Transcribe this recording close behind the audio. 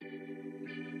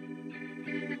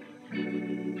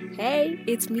Hey,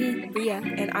 it's me, Bria,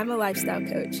 and I'm a lifestyle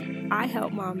coach. I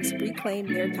help moms reclaim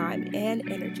their time and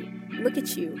energy. Look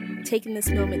at you, taking this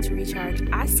moment to recharge.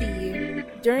 I see you.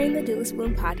 During the Doulas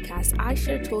Bloom podcast, I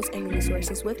share tools and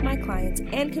resources with my clients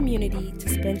and community to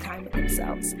spend time with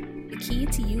themselves. The key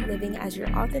to you living as your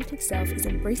authentic self is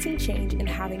embracing change and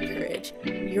having courage.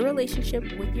 Your relationship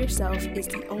with yourself is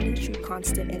the only true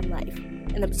constant in life,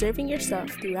 and observing yourself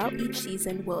throughout each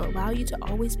season will allow you to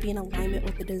always be in alignment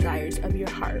with the desires of your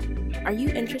heart. Are you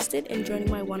interested in joining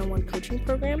my one-on-one coaching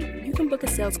program? You can book a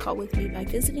sales call with me by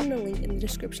visiting the link in the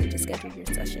description to schedule your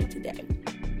session today.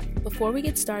 Before we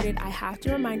get started, I have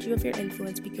to remind you of your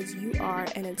influence because you are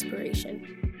an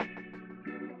inspiration.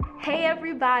 Hey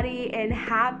everybody, and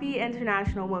happy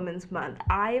International Women's Month.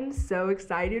 I am so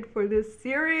excited for this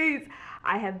series.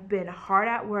 I have been hard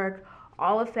at work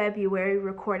all of February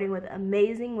recording with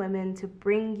amazing women to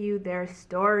bring you their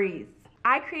stories.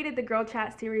 I created the Girl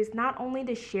Chat series not only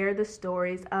to share the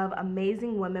stories of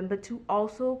amazing women, but to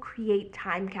also create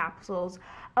time capsules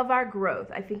of our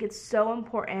growth. I think it's so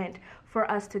important for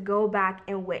us to go back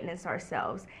and witness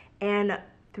ourselves. And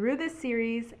through this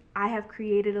series, I have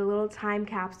created a little time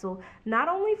capsule, not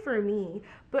only for me,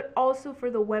 but also for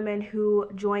the women who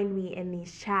joined me in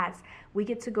these chats. We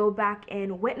get to go back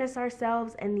and witness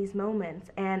ourselves in these moments.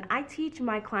 And I teach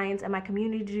my clients and my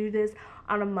community to do this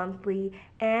on a monthly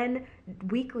and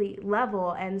weekly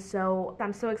level. And so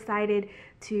I'm so excited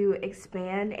to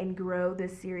expand and grow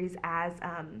this series as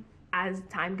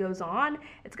time goes on.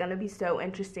 It's going to be so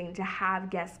interesting to have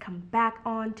guests come back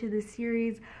on to the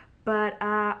series. But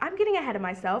I'm getting ahead of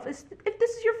myself. If this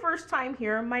is your first time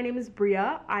here, my name is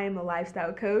Bria. I am a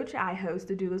lifestyle coach. I host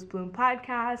the Doulas Bloom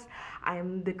podcast. I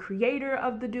am the creator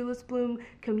of the Doulas Bloom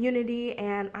community,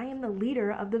 and I am the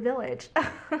leader of the village.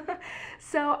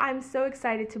 So I'm so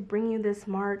excited to bring you this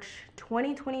March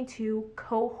 2022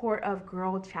 cohort of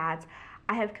Girl Chats.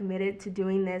 I have committed to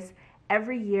doing this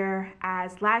every year,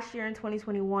 as last year in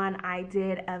 2021, I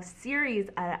did a series,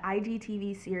 an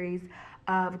IGTV series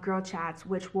of Girl Chats,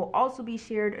 which will also be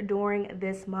shared during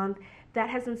this month, that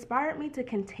has inspired me to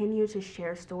continue to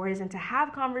share stories and to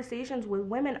have conversations with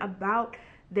women about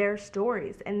their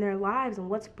stories and their lives and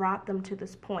what's brought them to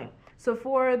this point. So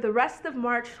for the rest of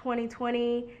March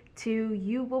 2022,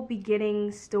 you will be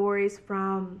getting stories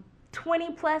from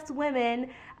 20 plus women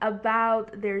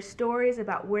about their stories,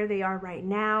 about where they are right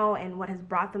now and what has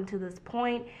brought them to this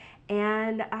point.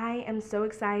 And I am so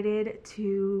excited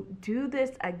to do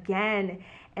this again.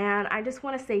 And I just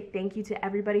want to say thank you to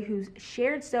everybody who's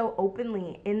shared so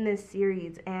openly in this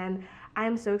series. And I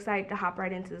am so excited to hop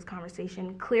right into this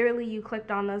conversation. Clearly, you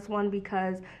clicked on this one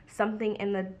because something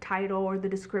in the title or the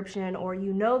description, or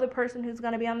you know the person who's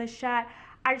going to be on this chat.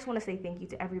 I just want to say thank you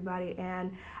to everybody,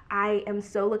 and I am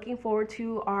so looking forward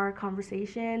to our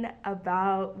conversation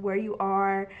about where you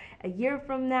are a year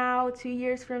from now, 2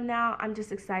 years from now. I'm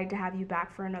just excited to have you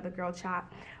back for another Girl Chat.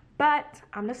 But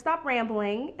I'm going to stop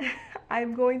rambling.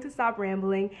 I'm going to stop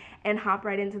rambling and hop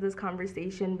right into this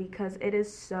conversation because it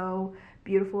is so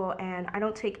beautiful, and I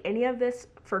don't take any of this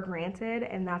for granted,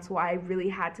 and that's why I really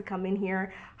had to come in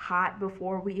here hot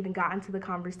before we even got into the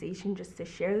conversation just to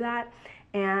share that.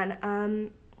 And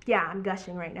yeah, I'm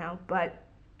gushing right now, but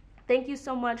thank you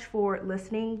so much for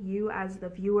listening, you as the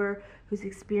viewer who's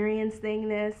experiencing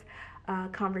this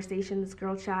conversation, this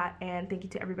Girl Chat, and thank you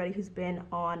to everybody who's been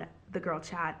on the Girl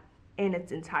Chat in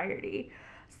its entirety.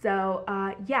 So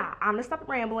yeah, I'm gonna stop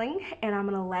rambling and I'm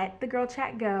gonna let the Girl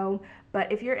Chat go.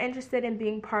 But if you're interested in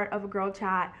being part of a Girl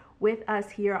Chat with us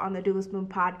here on the Doulas Bloom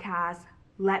podcast,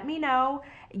 let me know.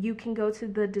 You can go to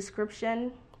the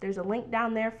description. There's a link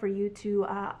down there for you to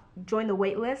join the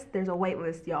wait list. There's a wait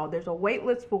list, y'all. There's a wait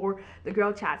list for the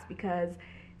Girl Chats because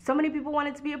so many people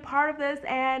wanted to be a part of this,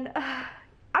 and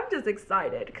I'm just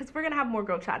excited because we're gonna have more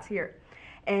Girl Chats here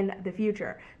in the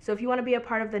future. So if you want to be a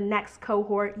part of the next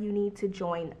cohort, you need to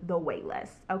join the wait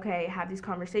list. Okay, have these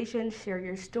conversations, share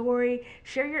your story,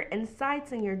 share your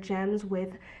insights and your gems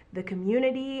with the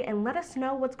community, and let us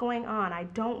know what's going on. I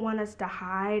don't want us to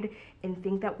hide and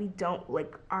think that we don't,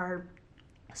 like, our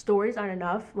stories aren't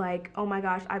enough. Like, oh my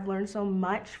gosh, I've learned so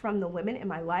much from the women in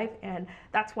my life, and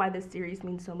that's why this series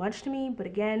means so much to me. But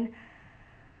again,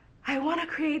 I want to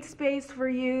create space for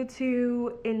you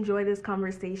to enjoy this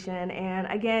conversation. And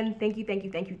again, thank you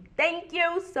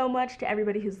so much to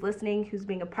everybody who's listening, who's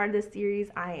being a part of this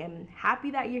series. I am happy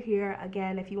that you're here.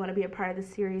 Again, if you want to be a part of this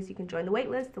series, you can join the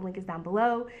waitlist. The link is down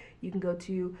below. You can go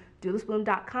to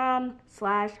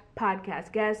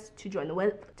doulasbloom.com/podcast guest to join the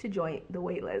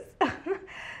waitlist.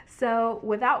 So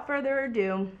without further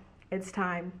ado, it's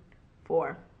time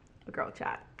for a Girl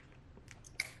Chat.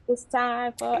 It's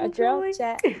time for a Girl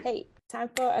Chat. Hey. Time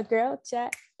for a girl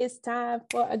chat. It's time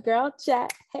for a girl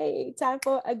chat. Hey, time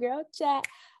for a girl chat.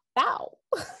 Bow.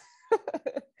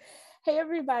 Hey,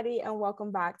 everybody, and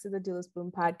welcome back to the Doulas Bloom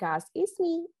podcast. It's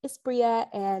me, it's Bria,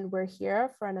 and we're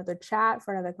here for another chat,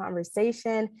 for another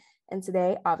conversation. And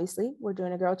today, obviously, we're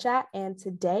doing a girl chat. And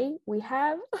today we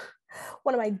have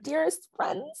one of my dearest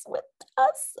friends with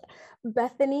us,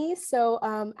 Bethany. So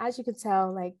as you can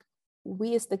tell, like,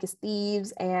 we as thick as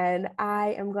thieves, and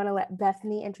I am going to let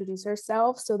Bethany introduce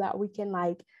herself so that we can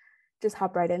like just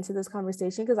hop right into this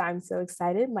conversation because I'm so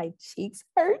excited. My cheeks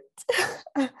hurt.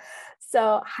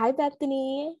 So hi,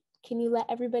 Bethany. Can you let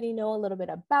everybody know a little bit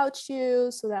about you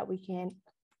so that we can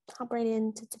hop right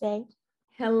into today?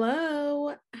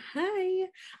 Hello. Hi.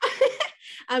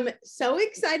 I'm so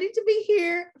excited to be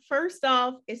here. First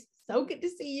off, it's so good to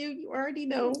see you. You already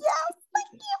know. Yes,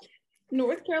 thank you.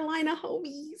 North Carolina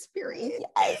homies, period.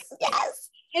 Yes.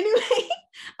 Anyway,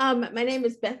 my name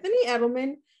is Bethany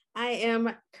Edelman. I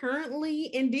am currently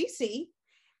in DC.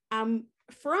 I'm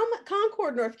from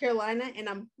Concord, North Carolina, and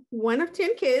I'm one of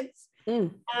 10 kids.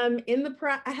 I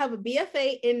have a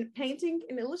BFA in painting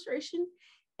and illustration,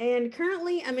 and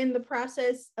currently I'm in the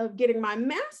process of getting my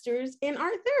master's in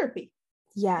art therapy.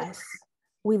 Yes.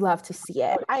 We love to see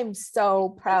it. I'm so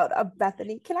proud of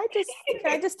Bethany. Can I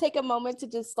just take a moment to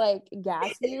just like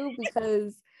gas you?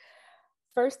 Because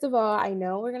first of all, I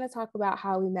know we're going to talk about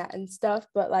how we met and stuff,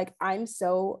 but like, I'm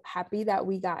so happy that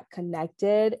we got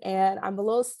connected. And I'm a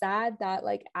little sad that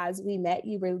like, as we met,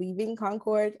 you were leaving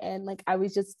Concord and like, I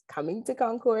was just coming to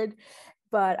Concord,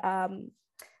 but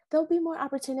there'll be more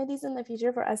opportunities in the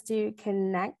future for us to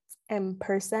connect in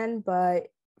person. But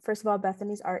first of all,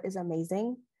 Bethany's art is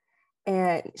amazing.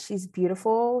 And she's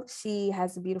beautiful. She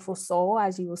has a beautiful soul,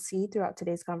 as you will see throughout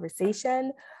today's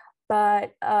conversation.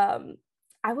 But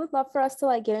I would love for us to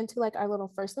like get into like our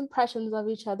little first impressions of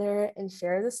each other and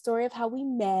share the story of how we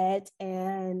met.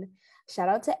 And shout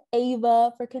out to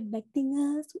Ava for connecting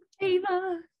us.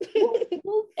 Ava.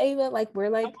 Ava, like we're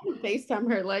like I want to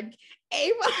FaceTime her, like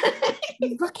Ava.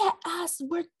 Look at us,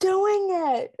 we're doing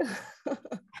it.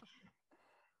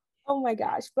 Oh my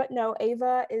gosh. But no,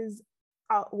 Ava is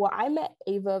I met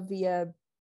Ava via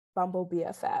Bumble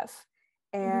BFF,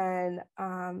 and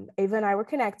Ava and I were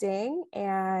connecting,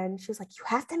 and she was like, "You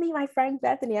have to meet my friend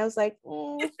Bethany." I was like,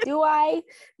 "Do I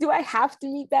have to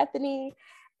meet Bethany?"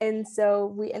 And so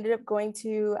we ended up going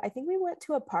to, I think we went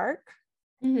to a park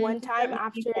one time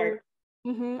after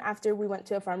we went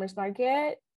to a farmer's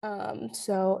market.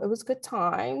 So it was good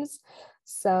times.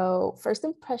 So first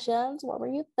impressions, what were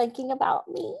you thinking about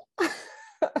me?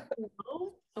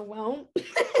 Well,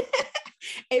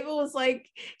 Ava was like,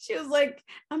 she's like,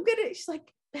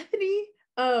 Bethany,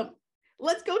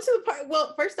 let's go to the park.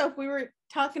 Well, first off, we were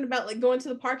talking about like going to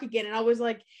the park again. And I was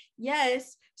like,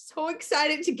 yes, so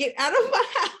excited to get out of my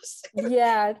house.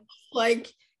 Yeah.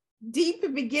 Like deep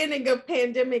beginning of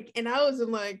pandemic. And I was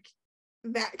in like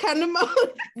that kind of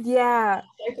mode. Yeah.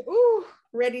 Like, ooh,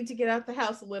 ready to get out the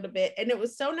house a little bit. And it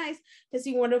was so nice to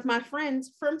see one of my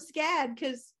friends from SCAD,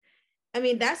 because I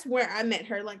mean, that's where I met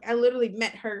her. Like, I literally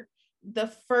met her the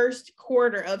first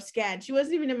quarter of SCAD. She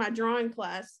wasn't even in my drawing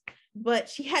class, but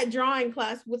she had drawing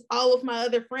class with all of my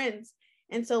other friends.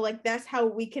 And so, like, that's how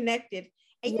we connected.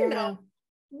 And, you know,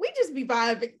 we just be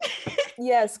vibing.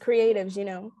 Yes, creatives, you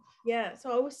know. Yeah.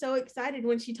 So I was so excited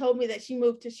when she told me that she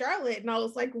moved to Charlotte. And I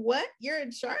was like, what? You're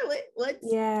in Charlotte? Let's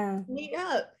meet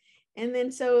up. And then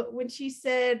so when she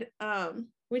said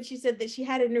that she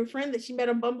had a new friend that she met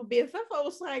on Bumble BFF, I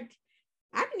was like,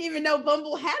 I didn't even know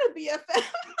Bumble had a BFF.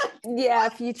 Yeah,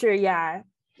 future, yeah.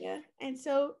 Yeah. And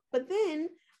so, but then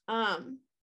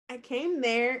I came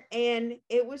there and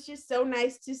it was just so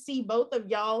nice to see both of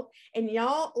y'all, and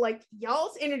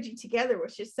y'all's energy together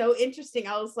was just so interesting.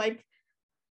 I was like,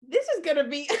 this is gonna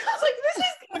be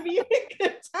a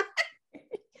good time.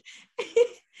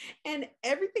 And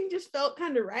everything just felt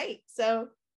kind of right. So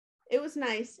it was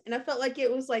nice. And I felt like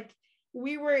it was like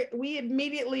we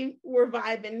immediately were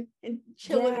vibing and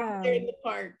chilling out there in the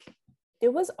park.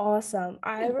 It was awesome.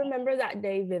 I remember that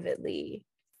day vividly.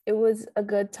 It was a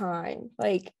good time.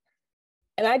 Like,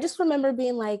 and I just remember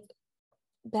being like,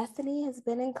 Bethany has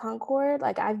been in Concord.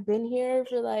 Like, I've been here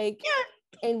for like,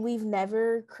 and we've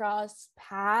never crossed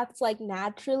paths like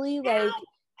naturally. Like,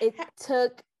 it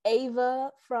took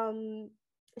Ava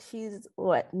she's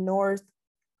north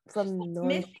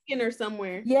Michigan or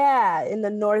somewhere. Yeah, in the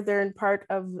northern part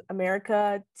of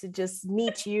America to just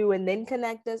meet you and then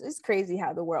connect us. It's crazy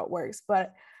how the world works.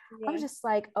 But I was just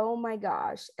like, oh my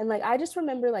gosh. And like, I just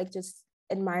remember like just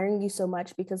admiring you so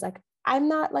much because like, I'm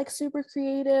not like super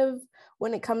creative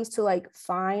when it comes to like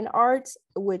fine arts,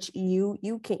 which you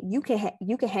can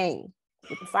hang.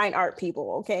 with the fine art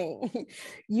people, okay?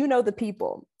 You know the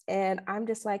people. And I'm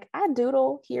just like, I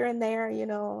doodle here and there, you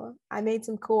know. I made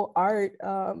some cool art.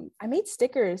 I made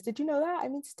stickers. Did you know that? I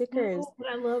made stickers. No, but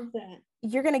I love that.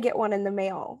 You're gonna get one in the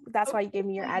mail. That's why you gave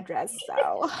me your address.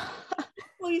 So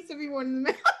Please send me one in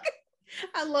the mail.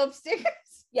 I love stickers.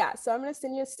 yeah, so I'm gonna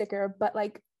send you a sticker, but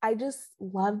like I just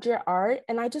loved your art,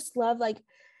 and I just love like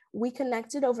we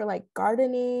connected over like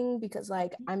gardening because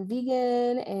like I'm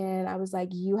vegan, and I was like,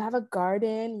 you have a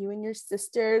garden, you and your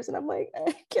sisters, and I'm like,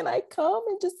 can I come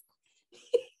and just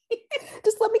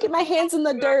let me get my hands in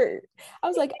the dirt? I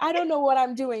was like, I don't know what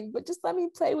I'm doing, but just let me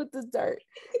play with the dirt.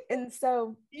 And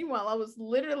so meanwhile, I was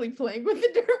literally playing with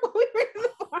the dirt while we were in the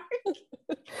park.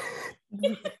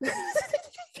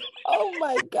 Oh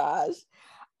my gosh.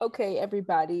 Okay,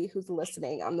 everybody who's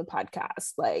listening on the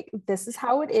podcast, like this is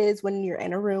how it is when you're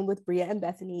in a room with Bria and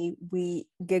Bethany. We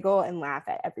giggle and laugh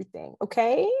at everything,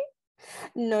 okay?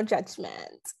 No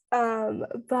judgment.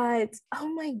 But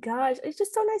oh my gosh, it's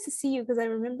just so nice to see you because I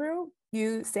remember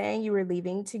you saying you were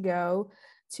leaving to go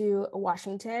to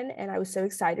Washington, and I was so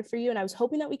excited for you, and I was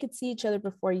hoping that we could see each other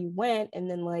before you went, and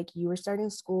then like you were starting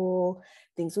school,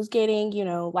 things was getting, you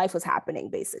know, life was happening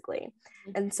basically.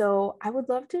 And so I would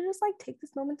love to just like take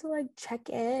this moment to like check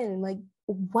in, like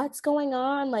what's going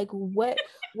on, like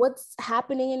what's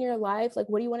happening in your life, like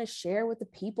what do you want to share with the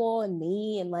people and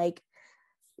me, and like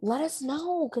let us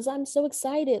know because I'm so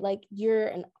excited. Like you're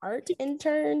an art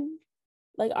intern,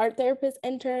 like art therapist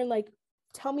intern, like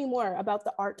tell me more about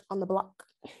the art on the block.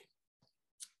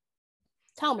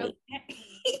 Tell me.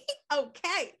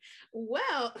 Okay.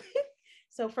 Well,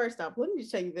 so first off, let me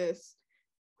just tell you this.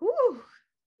 Whew,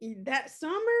 that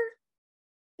summer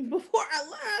before I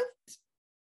left.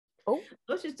 Oh,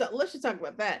 let's just talk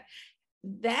about that.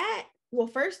 Well,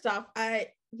 first off, I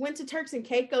went to Turks and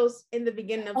Caicos in the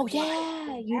beginning of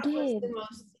yeah, you did. was the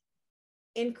most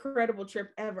incredible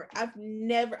trip ever. I've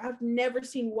never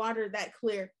seen water that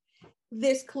clear,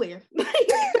 this clear.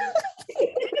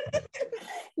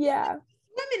 Yeah,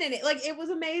 Swimming in it, like it was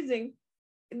amazing.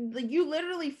 Like you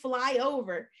literally fly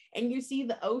over and you see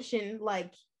the ocean,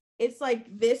 like it's like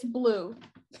this blue.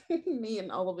 Me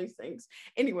and all of these things.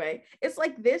 Anyway, it's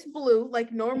like this blue,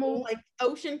 like normal, like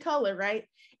ocean color, right?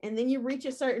 And then you reach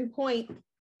a certain point,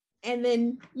 and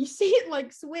then you see it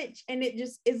like switch, and it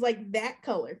just is like that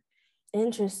color.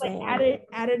 interesting. Like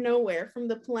out of nowhere from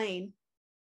the plane,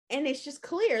 and it's just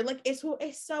clear. Like it's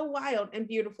so wild and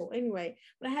beautiful. Anyway,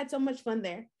 but I had so much fun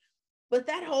there. But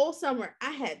that whole summer,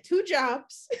 I had 2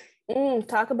 jobs.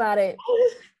 Talk about it.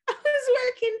 I was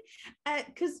working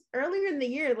because earlier in the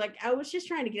year, like I was just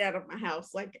trying to get out of my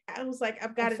house. Like I was like,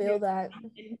 I've got to feel that.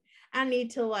 I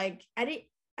need to like, I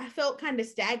felt kind of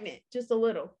stagnant just a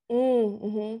little.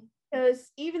 Mm-hmm.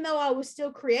 Because even though I was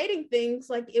still creating things,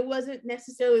 like it wasn't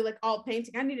necessarily like all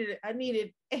painting. I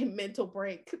needed a mental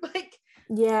break. Like,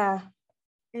 yeah.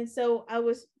 And so I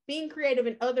was being creative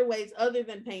in other ways other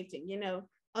than painting, you know,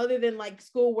 other than like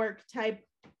schoolwork type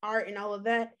art and all of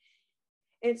that.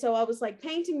 And so I was like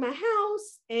painting my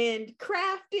house and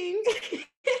crafting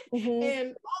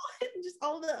and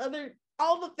all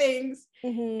the things.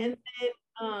 And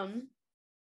then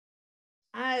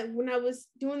when I was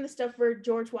doing the stuff for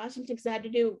George Washington, because I had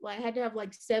to have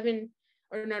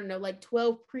like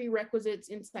 12 prerequisites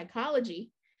in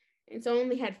psychology. And so I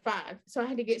only had 5. So I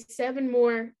had to get 7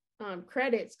 more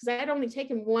credits because I had only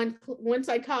taken one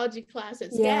psychology class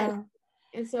at SCAD. Yeah.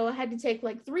 And so I had to take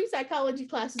like 3 psychology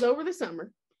classes over the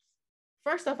summer.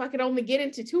 First off, I could only get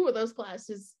into 2 of those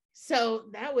classes. So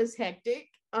that was hectic.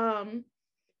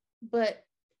 But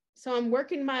so I'm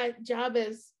working my job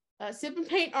as a sip and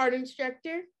paint art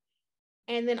instructor,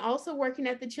 and then also working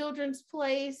at the children's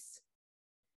place.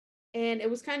 And it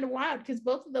was kind of wild because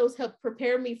both of those helped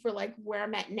prepare me for like where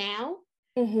I'm at now.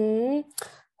 Even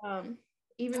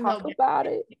Talk though about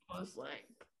it was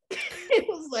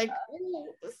like ooh,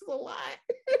 this is a lot.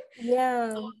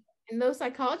 Yeah. And those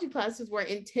psychology classes were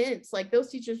intense. Like those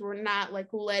teachers were not like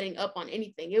letting up on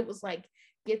anything. It was like,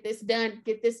 get this done,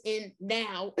 get this in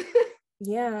now.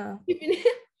 Yeah.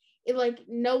 It like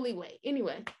no leeway.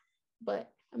 Anyway, but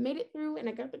I made it through and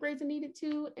I got the grades I needed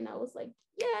to, and I was like,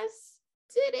 yes,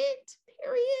 did it,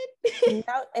 period.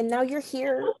 Now you're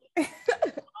here. I'm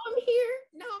here.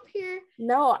 Now I'm here.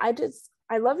 No,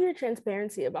 I love your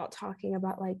transparency about talking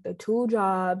about like the 2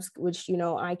 jobs, which, you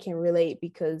know, I can relate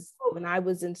because when I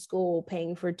was in school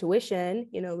paying for tuition,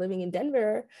 you know, living in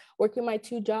Denver, working my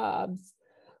 2 jobs.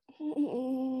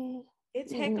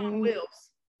 It's heck on wheels.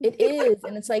 It is.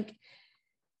 And it's like,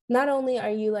 not only are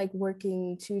you like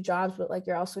working 2 jobs, but like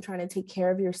you're also trying to take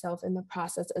care of yourself in the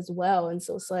process as well. And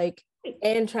so it's like,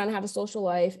 and trying to have a social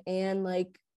life and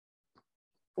like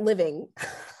living.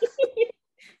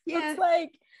 Yeah. It's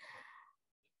like,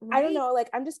 Right. I don't know, like,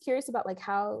 I'm just curious about like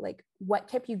how, like, what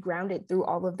kept you grounded through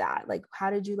all of that? Like,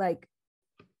 how did you like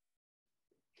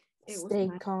stay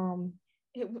calm?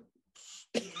 Well,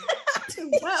 I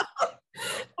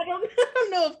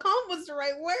don't know if calm was the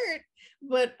right word,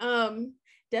 but I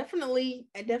definitely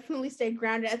stayed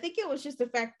grounded. I think it was just the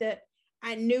fact that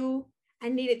I knew I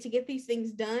needed to get these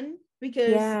things done,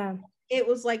 because it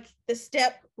was like the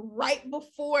step right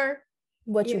before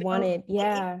what you wanted.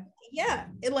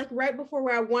 It like right before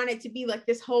where I wanted to be, like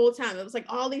this whole time. It was like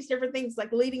all these different things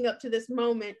like leading up to this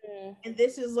moment. And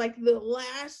this is like the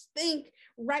last thing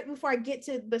right before I get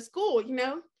to the school,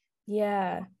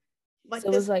 like,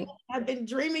 so this, like, I've been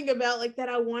dreaming about, like, that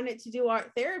I wanted to do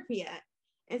art therapy at.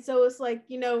 And so it's like,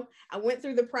 I went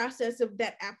through the process of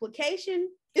that application.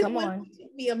 It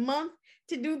took me a month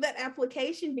to do that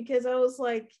application, because I was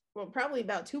like, well, probably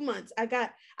about 2 months.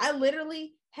 I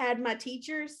literally had my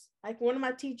teachers, like one of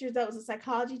my teachers that was a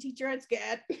psychology teacher at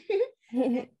SCAD,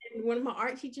 and one of my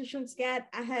art teachers from SCAD,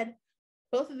 I had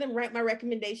both of them write my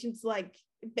recommendations like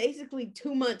basically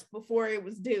 2 months before it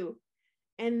was due.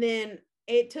 And then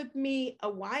it took me a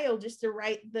while just to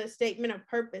write the statement of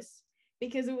purpose,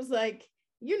 because it was like,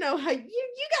 how you got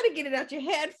to get it out your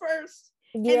head first.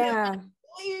 Yeah. And then, like,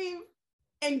 leave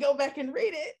and go back and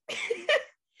read it.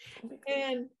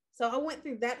 And so I went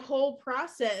through that whole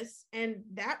process, and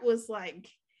that was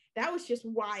just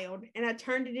wild. And I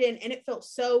turned it in, and it felt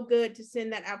so good to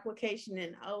send that application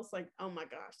in. I was like, oh my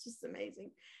gosh, this is amazing.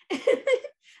 I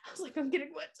was like, I'm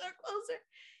getting one step closer.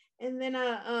 And then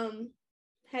I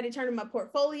had to turn in my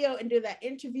portfolio and do that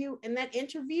interview. And that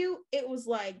interview, it was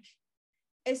like,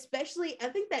 especially, I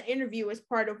think that interview is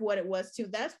part of what it was too.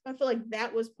 I feel like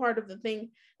that was part of the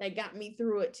thing that got me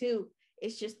through it too.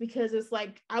 It's just because it's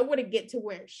like, I want to get to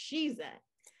where she's at.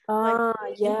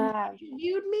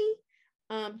 Interviewed me,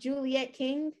 Juliet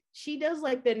King, she does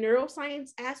like the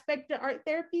neuroscience aspect of art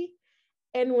therapy.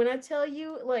 And when I tell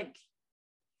you, like,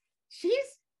 she's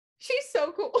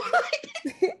so cool.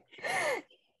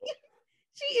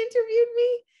 She interviewed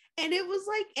me, and it was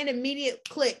like an immediate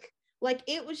click. Like,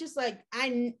 it was just like,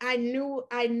 I know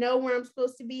where I'm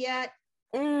supposed to be at.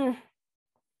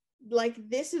 Like,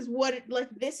 this is what it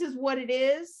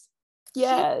is.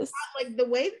 Yes. Like, the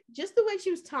way she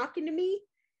was talking to me,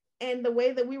 and the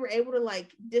way that we were able to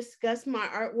like discuss my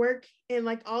artwork, and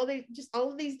like all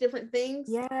of these different things.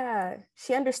 Yeah,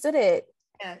 she understood it.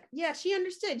 Yeah, she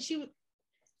understood.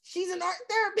 She's an art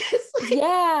therapist.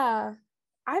 Yeah.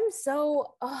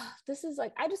 This is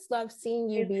like, I just love seeing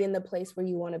you be in the place where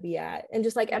you want to be at, and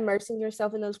just like immersing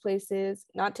yourself in those places,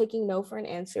 not taking no for an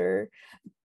answer,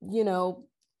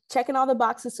 checking all the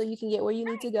boxes so you can get where you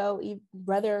need to go,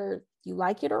 whether you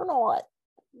like it or not.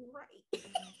 Right.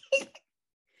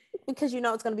 Because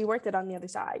it's going to be worth it on the other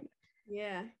side.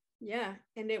 Yeah.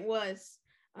 And it was,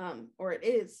 or it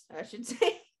is, I should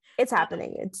say. It's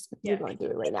happening. You're going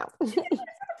through it right now. It's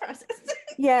a process.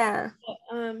 Yeah.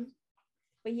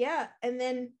 But yeah, and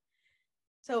then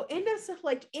so end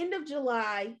of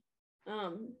July,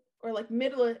 or like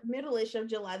middle-ish of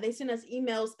July, they sent us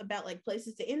emails about like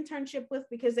places to internship with,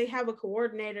 because they have a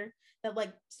coordinator that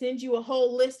like sends you a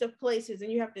whole list of places,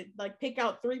 and you have to like pick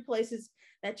out 3 places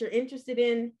that you're interested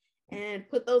in and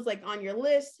put those like on your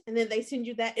list, and then they send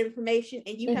you that information,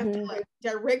 and you have to like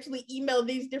directly email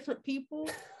these different people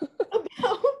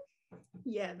about.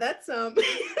 Yeah, that's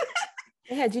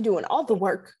They had you doing all the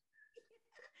work.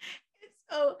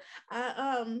 So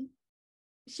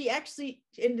she actually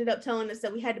ended up telling us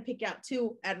that we had to pick out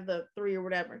 2 out of the 3 or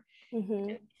whatever.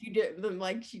 And she did them,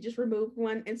 like, she just removed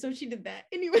one, and so she did that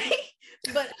anyway.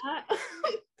 But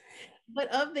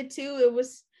of the 2,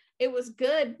 it was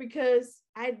good, because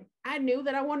I knew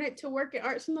that I wanted to work at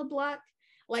Arts on the Block.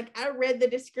 Like, I read the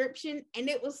description, and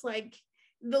it was like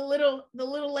the little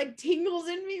like tingles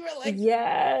in me were like,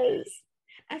 yes,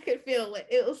 I could feel it.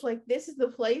 It was like, this is the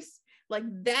place. Like,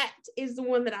 that is the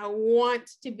one that I want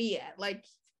to be at, like,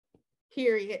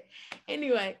 period.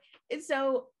 Anyway, and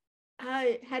so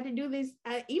I had to do this.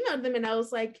 I emailed them, and I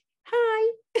was like,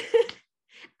 hi,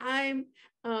 I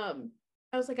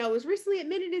was recently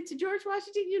admitted into George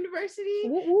Washington University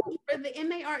for the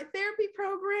MA Art Therapy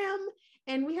program,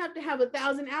 and we have to have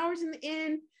 1,000 hours in the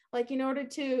end, like, in order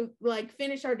to like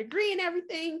finish our degree and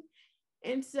everything.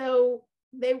 And so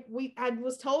I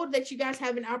was told that you guys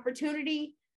have an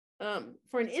opportunity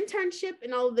for an internship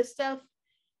and all of this stuff,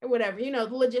 or whatever, the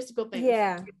logistical things.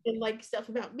 Yeah. And like stuff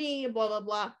about me and blah, blah,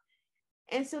 blah.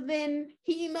 And so then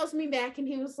he emails me back, and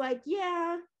he was like,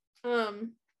 yeah.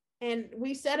 And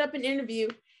we set up an interview.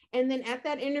 And then at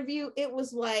that interview, it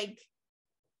was like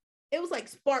it was like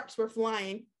sparks were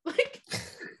flying. Like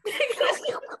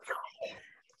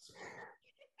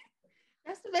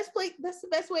that's the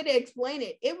best way to explain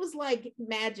it. It was like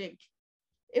magic.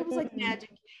 It was like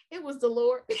magic. It was the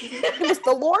Lord. It was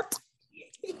the Lord.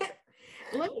 Yeah.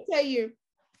 Let me tell you,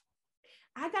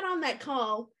 I got on that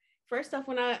call first off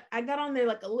when I got on there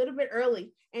like a little bit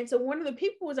early, and so one of the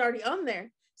people was already on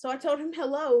there. So I told him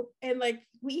hello, and like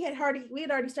we had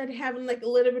already started having like a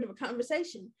little bit of a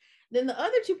conversation. Then the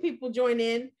other two people joined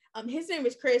in. His name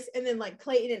is Chris, and then like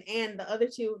Clayton and Ann, the other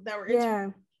two that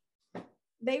were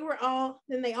they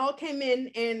all came in,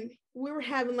 and we were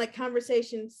having like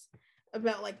conversations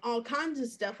about like all kinds of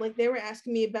stuff. Like they were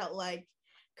asking me about like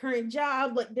current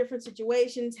job, like different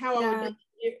situations, how I would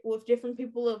do with different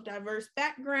people of diverse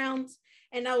backgrounds.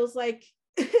 And I was like,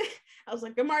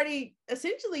 I'm already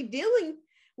essentially dealing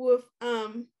with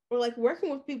or like working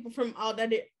with people from all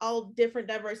different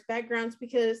diverse backgrounds,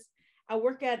 because I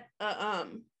work at I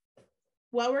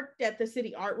worked at the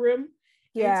City Art Room.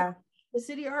 Yeah. So the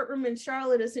City Art Room in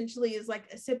Charlotte essentially is like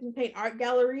a sip and paint art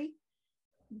gallery,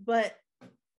 but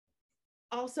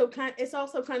it's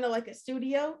also kind of like a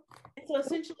studio. And so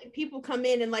essentially people come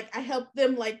in and like I help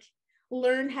them like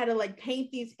learn how to like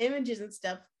paint these images and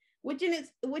stuff, which in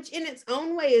its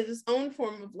own way is its own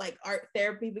form of like art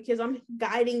therapy, because I'm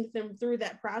guiding them through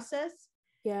that process.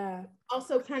 Yeah.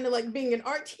 Also kind of like being an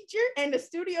art teacher and a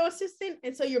studio assistant.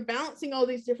 And so you're balancing all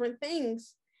these different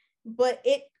things, but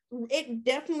it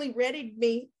definitely readied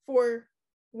me for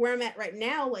where I'm at right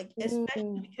now, like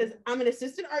especially because I'm an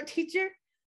assistant art teacher,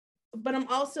 but I'm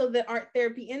also the art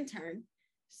therapy intern.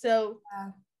 So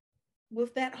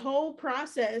with that whole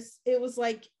process, it was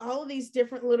like all of these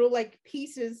different little like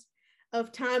pieces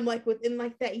of time, like within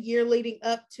like that year leading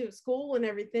up to school and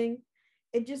everything.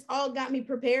 It just all got me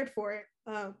prepared for it.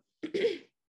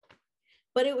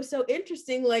 But it was so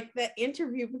interesting, like that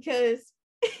interview, because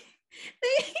they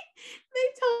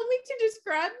told me to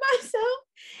describe myself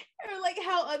or like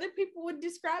how other people would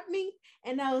describe me,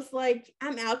 and I was like,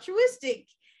 I'm altruistic,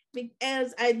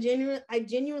 because I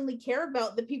genuinely care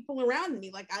about the people around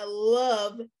me. Like I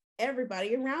love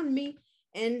everybody around me,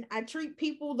 and I treat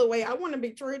people the way I want to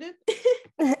be treated.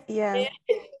 Yeah.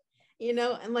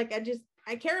 And like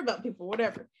I care about people,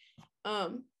 whatever.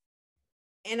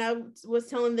 And I was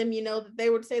telling them, that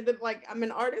they would say that like I'm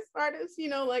an artist, like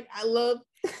I love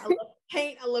to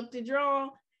paint, I love to draw.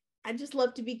 I just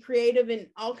love to be creative in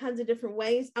all kinds of different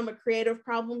ways. I'm a creative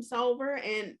problem solver,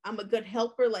 and I'm a good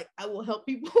helper. Like I will help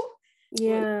people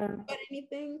with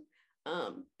anything.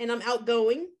 And I'm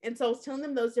outgoing. And so I was telling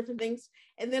them those different things.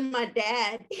 And then my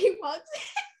dad, he walked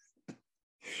in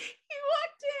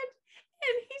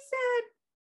and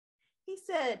he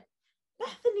said,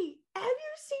 Bethany, have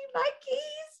you seen my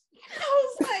keys? And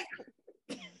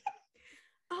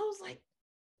I was like,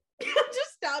 I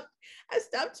just stopped. I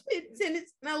stopped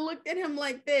mid-sentence and I looked at him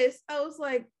like this.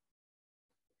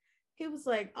 He was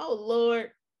like, oh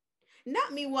Lord,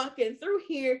 not me walking through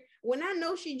here when I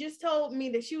know she just told me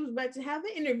that she was about to have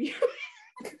an interview.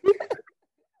 Then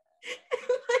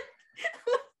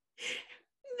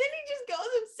he just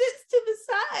goes and sits to the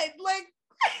side, like,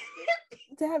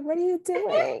 Dad, what are you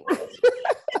doing? Like,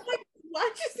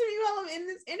 watches me while I'm in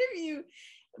this interview.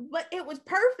 But it was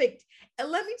perfect. And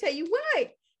let me tell you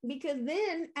why. Because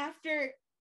then after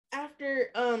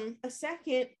a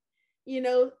second,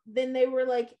 then they were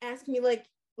like asking me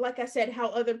like I said, how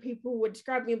other people would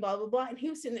describe me, blah blah blah. And he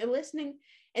was sitting there listening,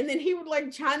 and then he would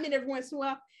like chime in every once in a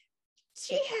while.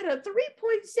 She had a 3.7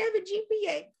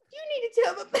 GPA. You need to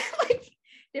tell them that, like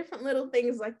different little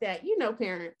things like that,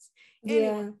 parents.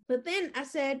 Anyway, but then I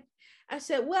said,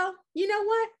 well, you know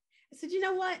what? I said, you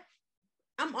know what?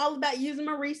 I'm all about using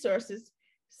my resources.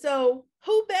 So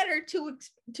who better to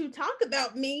talk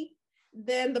about me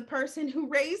than the person who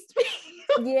raised me?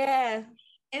 Yeah.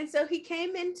 And so he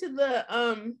came into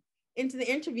the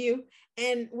interview,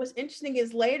 and what's interesting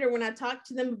is later when I talked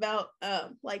to them about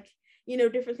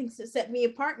different things that set me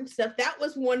apart and stuff, that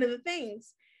was one of the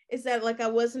things, is that like I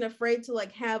wasn't afraid to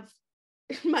like have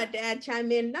my dad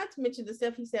chime in, not to mention the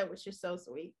stuff he said was just so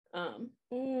sweet.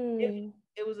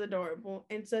 It was adorable.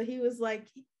 And so he was like,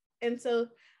 I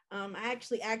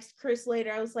actually asked Chris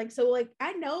later, I was like, so like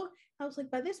I was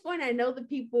like, by this point I know the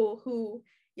people who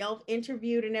y'all have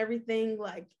interviewed and everything,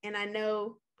 like, and I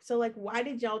know, so like why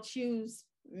did y'all choose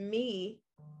me?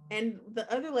 And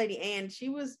the other lady, Anne,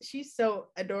 she's so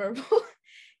adorable.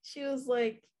 She's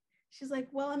like,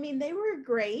 well, I mean, they were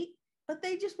great, but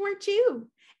they just weren't you.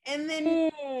 And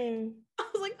then I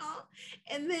was like, oh.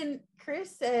 And then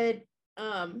Chris said,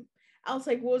 I was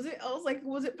like, was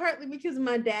it partly because of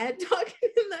my dad talking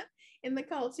in the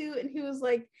call too, and he was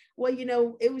like, well,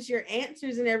 it was your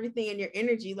answers and everything and your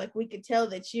energy. Like we could tell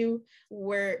that you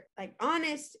were like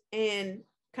honest and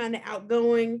kind of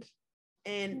outgoing,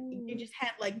 and you just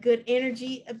had like good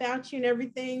energy about you and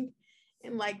everything,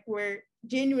 and like were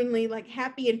genuinely like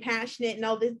happy and passionate and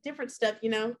all this different stuff.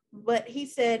 But he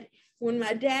said when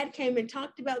my dad came and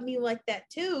talked about me like that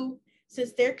too,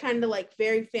 since they're kind of like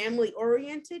very family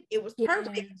oriented, it was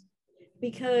perfect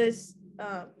because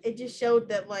it just showed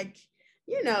that like,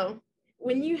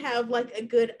 when you have like a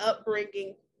good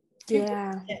upbringing,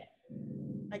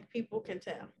 people can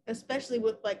tell, especially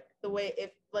with like the way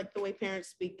parents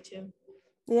speak too.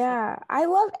 Yeah, I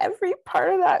love every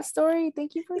part of that story.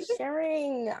 Thank you for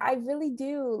sharing. I really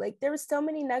do. Like there were so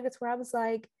many nuggets where I was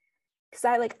like,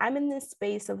 because I'm in this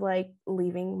space of like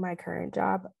leaving my current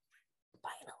job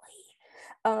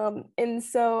finally. And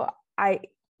so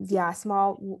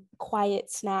small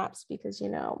quiet snaps because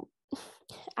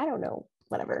I don't know,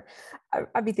 whatever.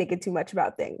 I'd be thinking too much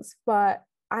about things, but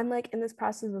I'm like in this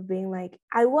process of being like,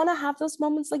 I want to have those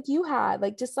moments like you had,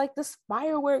 like just like the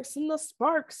fireworks and the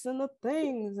sparks and the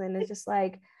things. And it's just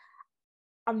like,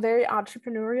 I'm very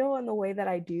entrepreneurial in the way that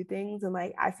I do things. And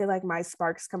like, I feel like my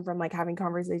sparks come from like having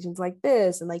conversations like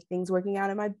this and like things working out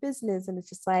in my business. And it's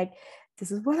just like, this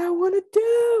is what I want to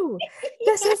do.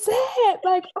 This is it.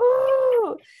 Like,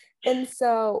 oh. And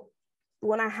so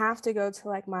when I have to go to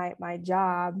like my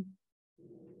job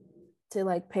to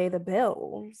like pay the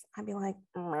bills, I'd be like,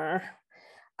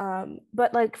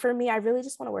 but like for me, I really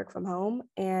just want to work from home.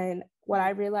 And what I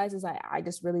realize is I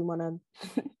just really want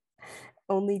to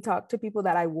only talk to people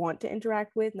that I want to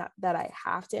interact with, not that I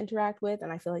have to interact with.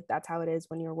 And I feel like that's how it is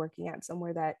when you're working at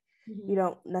somewhere that you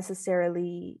don't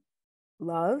necessarily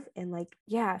love. And like,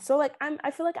 yeah, so like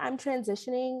I feel like I'm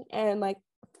transitioning, and like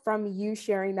from you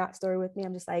sharing that story with me,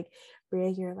 I'm just like, Bria,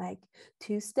 you're like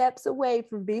 2 steps away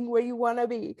from being where you want to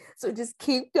be. So just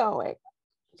keep going.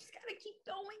 Just gotta keep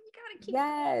going. You gotta keep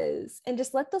going. And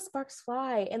just let the sparks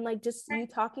fly. And like just you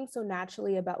talking so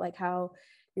naturally about like how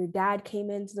your dad came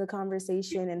into the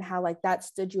conversation and how like that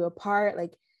stood you apart.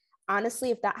 Like honestly,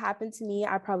 if that happened to me,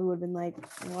 I probably would have been like,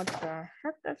 what the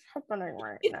heck is happening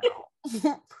right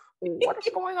now? What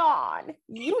is going on?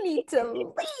 You need to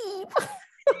leave.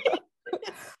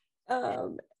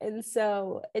 And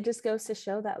so it just goes to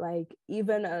show that like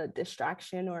even a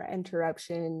distraction or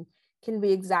interruption can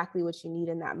be exactly what you need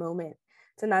in that moment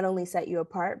to not only set you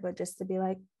apart, but just to be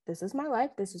like, this is my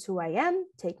life, this is who I am,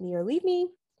 take me or leave me.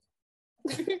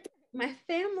 My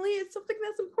family is something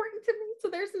that's important to me, so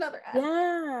there's another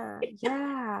aspect.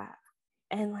 Yeah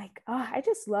And like, oh, I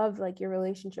just love like your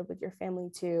relationship with your family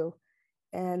too.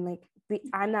 And like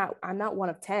I'm not one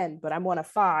of 10, but I'm one of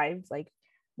 5. Like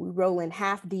we roll in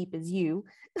half deep as you.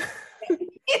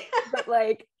 But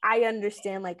like I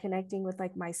understand like connecting with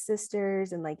like my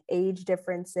sisters and like age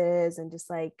differences, and just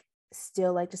like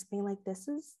still like just being like, this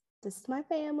is my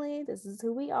family, this is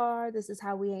who we are, this is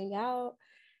how we hang out.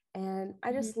 And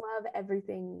I just love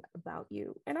everything about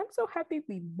you, and I'm so happy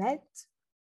we met.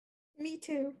 Me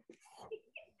too.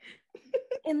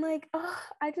 And like,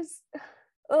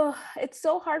 it's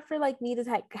so hard for like me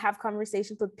to have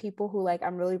conversations with people who like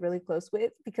I'm really, really close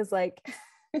with, because like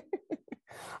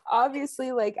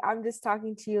obviously like I'm just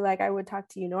talking to you like I would talk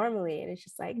to you normally, and it's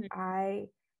just like I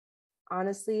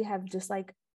honestly have just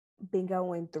like been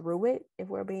going through it, if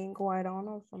we're being quite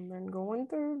honest. I've been going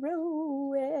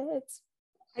through it.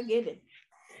 I get it.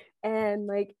 And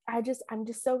like I'm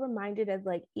just so reminded of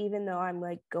like, even though I'm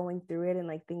like going through it and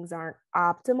like things aren't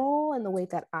optimal in the way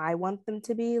that I want them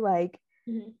to be, like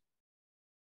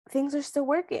things are still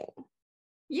working.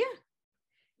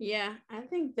 Yeah, I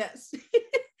think that's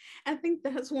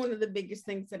one of the biggest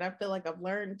things that I feel like I've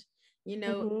learned.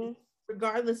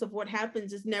 Regardless of what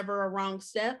happens, is never a wrong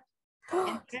step.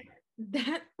 That's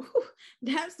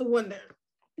the one that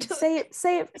say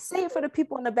it for the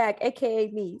people in the back, aka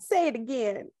me. Say it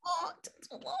again.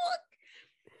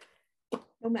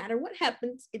 No matter what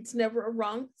happens, it's never a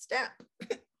wrong step.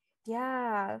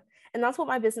 Yeah. And that's what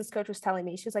my business coach was telling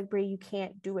me. She was like, Brie, you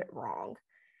can't do it wrong.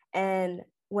 And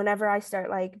whenever I start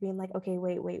like being like, okay,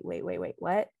 wait,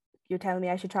 what? You're telling me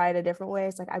I should try it a different way?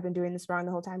 It's like, I've been doing this wrong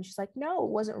the whole time. She's like, no, it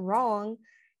wasn't wrong.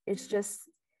 It's just,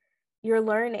 you're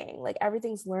learning. Like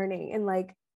everything's learning. And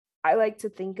like, I like to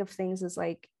think of things as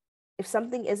like, if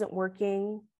something isn't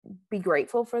working, be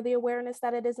grateful for the awareness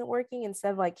that it isn't working,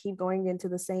 instead of like keep going into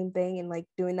the same thing and like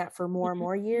doing that for more and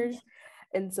more years.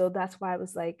 And so that's why I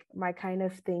was like, my kind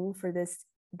of thing for this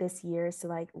year is to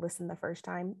like listen the first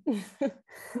time.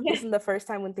 Listen the first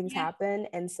time when things happen.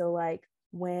 And so like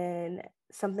when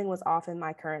something was off in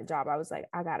my current job, I was like,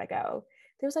 I gotta go.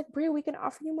 They was like, Bria, we can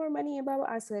offer you more money and blah blah.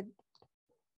 I said,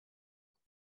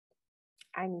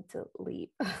 I need to leave.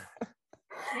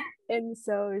 And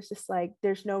so it's just like,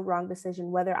 there's no wrong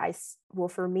decision, whether well,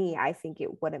 for me, I think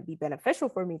it wouldn't be beneficial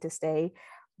for me to stay,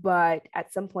 but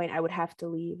at some point I would have to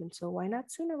leave. And so why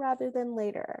not sooner rather than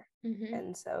later? Mm-hmm.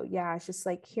 And so, yeah, it's just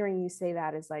like hearing you say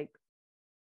that is like,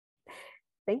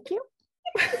 thank you.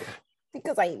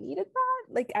 Because I needed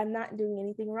that. Like, I'm not doing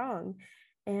anything wrong.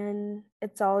 And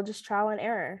it's all just trial and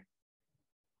error.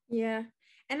 Yeah.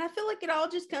 And I feel like it all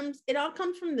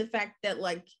comes from the fact that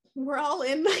like we're all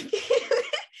in like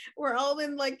we're all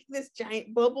in like this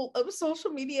giant bubble of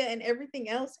social media and everything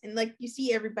else. And like you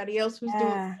see everybody else who's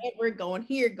doing it, we're going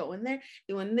here, going there,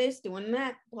 doing this, doing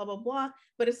that, blah, blah, blah.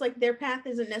 But it's like their path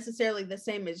isn't necessarily the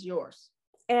same as yours.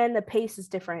 And the pace is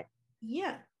different.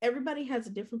 Yeah. Everybody has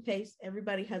a different pace.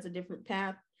 Everybody has a different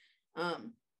path.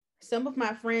 Some of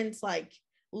my friends, like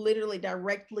literally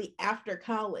directly after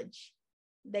college,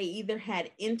 they either had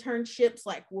internships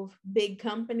like with big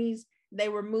companies, they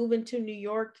were moving to New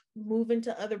York, moving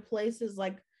to other places,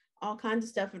 like all kinds of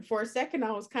stuff. And for a second,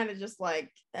 I was kind of just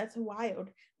like, that's wild.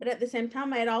 But at the same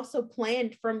time, I had also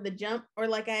planned from the jump, or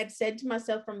like I had said to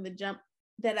myself from the jump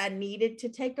that I needed to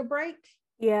take a break.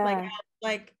 Yeah.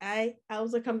 I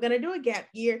was like, I'm gonna do a gap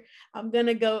year. I'm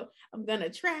gonna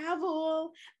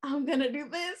travel. I'm gonna do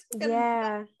this.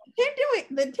 Yeah.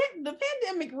 The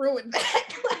pandemic ruined that.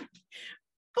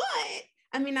 But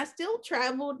I mean, I still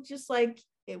traveled, just like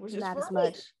it was just not for as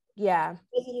much. Yeah.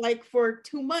 It wasn't like for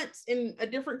 2 months in a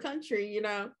different country, you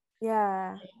know.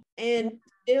 Yeah. And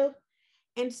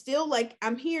still like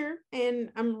I'm here and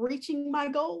I'm reaching my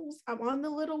goals. I'm on the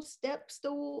little step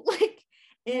stool, like,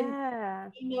 and yeah.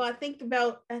 you know, I think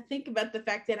about the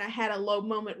fact that I had a low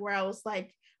moment where I was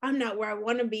like, I'm not where I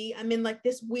want to be. I'm in like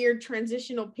this weird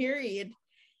transitional period.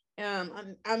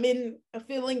 I'm in a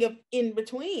feeling of in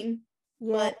between.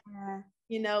 Yeah. But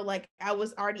you know, like I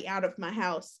was already out of my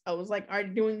house. I was like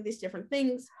already doing these different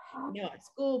things, you know, at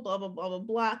school, blah, blah, blah, blah,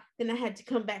 blah. Then I had to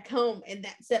come back home, and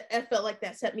I felt like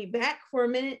that set me back for a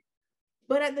minute.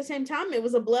 But at the same time, it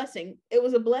was a blessing. It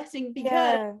was a blessing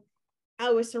because I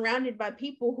was surrounded by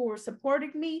people who were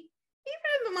supporting me,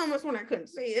 even in the moments when I couldn't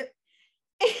see it.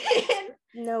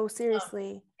 And, no,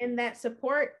 seriously. And that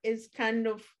support is kind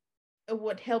of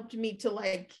what helped me to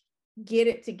like get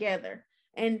it together.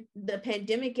 And the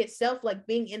pandemic itself, like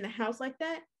being in the house like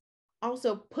that,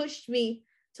 also pushed me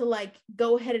to like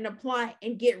go ahead and apply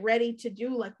and get ready to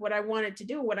do like what I wanted to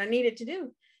do, what I needed to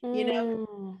do. You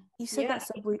know, you said that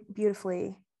so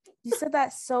beautifully. You said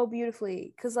that so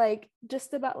beautifully, because like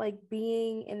just about like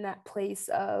being in that place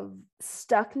of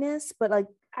stuckness, but like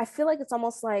I feel like it's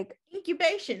almost like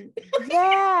incubation.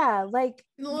 Yeah, like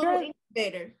a little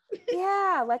incubator.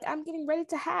 Yeah, like I'm getting ready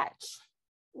to hatch.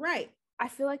 Right. I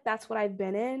feel like that's what I've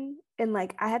been in. And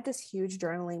like I had this huge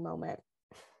journaling moment.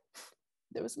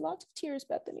 There was lots of tears,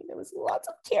 Bethany. There was lots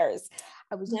of tears.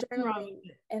 I was journaling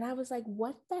and I was like,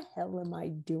 what the hell am I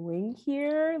doing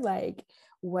here? Like,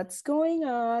 what's going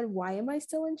on? Why am I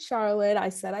still in Charlotte? I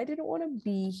said I didn't want to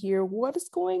be here. What is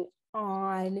going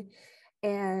on?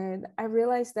 And I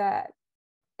realized that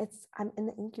I'm in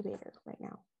the incubator right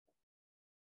now.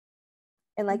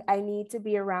 And like I need to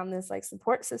be around this like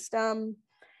support system,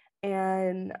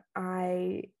 and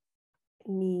I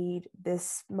need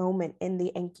this moment in the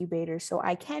incubator so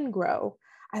I can grow.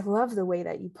 I love the way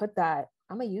that you put that.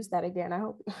 I'm gonna use that again. I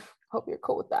hope you're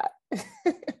cool with that.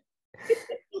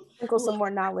 Sprinkle some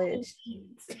more knowledge.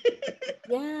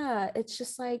 Yeah, it's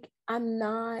just like I'm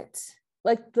not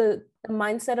like the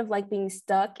mindset of like being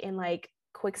stuck in like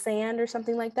quicksand or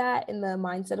something like that, in the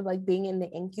mindset of like being in the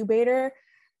incubator.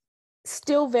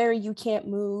 Still very you can't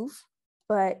move,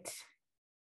 but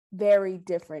very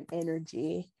different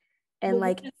energy. And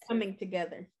like coming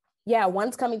together. Yeah,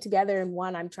 one's coming together, and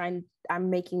one I'm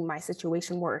making my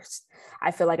situation worse.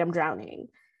 I feel like I'm drowning.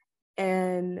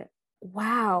 And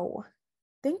wow,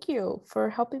 thank you for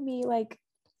helping me like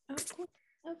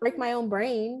break my own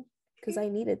brain, because I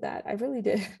needed that. I really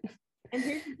did. And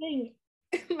here's the thing.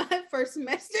 My first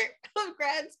semester of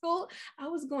grad school, I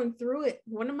was going through it.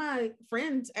 One of my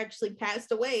friends actually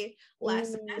passed away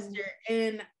last semester,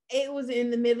 and it was in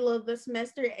the middle of the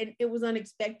semester, and it was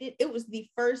unexpected. It was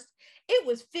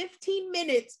 15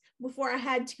 minutes before I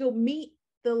had to go meet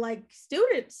the like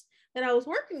students that I was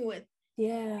working with.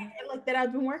 Yeah. Like that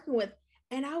I've been working with.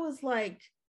 And I was like,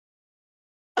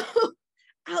 oh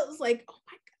my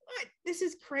God, this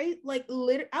is crazy. Like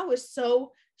literally, I was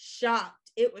so shocked.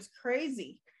 It was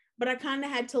crazy. But I kind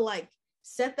of had to like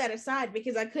set that aside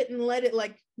because I couldn't let it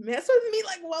like mess with me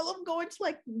like while I'm going to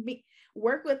like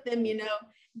work with them, you know.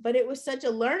 But it was such a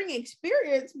learning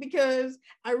experience because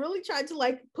I really tried to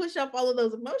like push up all of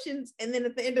those emotions, and then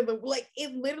at the end of the like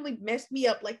it literally messed me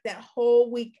up like that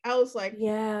whole week. I was like,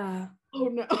 Yeah. oh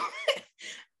no.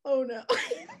 Oh no.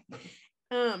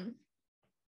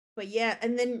 But yeah,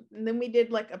 and then we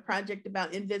did like a project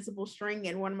about invisible string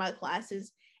in one of my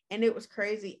classes, and it was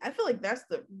crazy. I feel like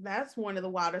that's one of the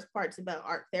wildest parts about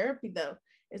art therapy though,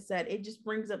 is that it just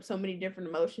brings up so many different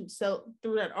emotions so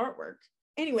through that artwork.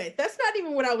 Anyway, that's not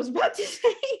even what I was about to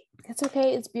say. It's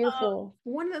okay. It's beautiful.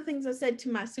 One of the things I said to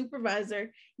my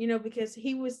supervisor, you know, because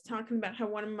he was talking about how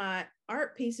one of my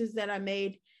art pieces that I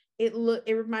made, it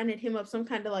reminded him of some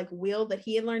kind of like wheel that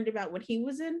he had learned about when he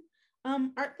was in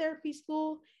art therapy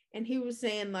school. And he was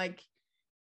saying like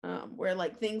where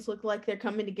like things look like they're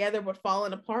coming together but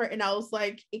falling apart. And I was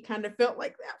like, it kind of felt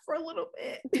like that for a little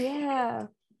bit. Yeah.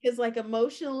 Because like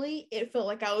emotionally, it felt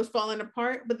like I was falling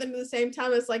apart. But then at the same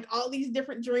time, it's like all these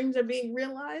different dreams are being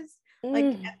realized like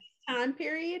at this time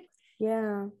period.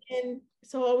 Yeah. And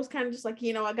so I was kind of just like,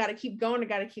 you know, I got to keep going.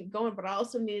 But I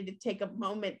also needed to take a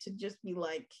moment to just be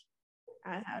like,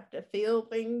 I have to feel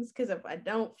things, because if I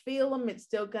don't feel them, it's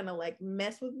still gonna like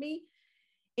mess with me.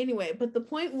 Anyway, but the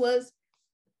point was,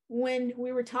 when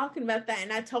we were talking about that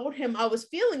and I told him I was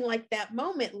feeling like that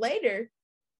moment later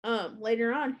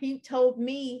on, he told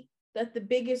me that the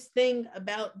biggest thing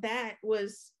about that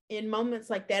was in moments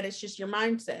like that, it's just your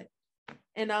mindset.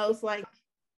 And I was like,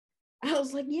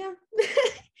 yeah,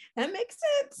 that makes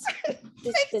sense.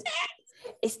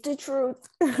 It's the truth.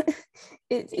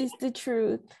 It is the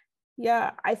truth.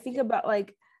 Yeah, I think about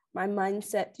like my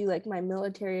mindset through like my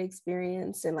military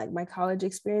experience and like my college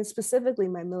experience, specifically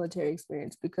my military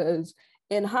experience, because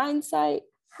in hindsight,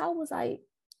 how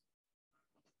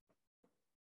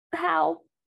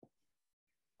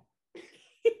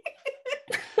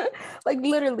like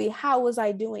literally how was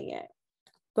I doing it?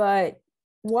 But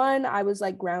one, I was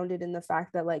like grounded in the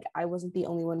fact that like I wasn't the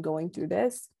only one going through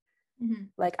this. Mm-hmm.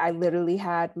 Like I literally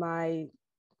had my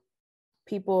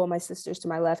people, my sisters to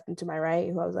my left and to my right,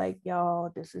 who I was like,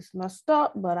 y'all, this is messed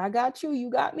up, but I got you, you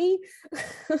got me.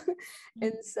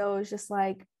 And so it's just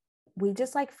like, we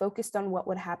just like focused on what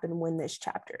would happen when this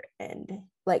chapter and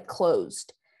like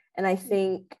closed. And I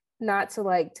think not to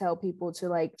like tell people to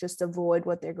like just avoid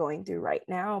what they're going through right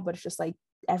now, but it's just like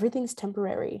everything's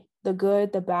temporary. The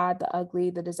good, the bad, the ugly,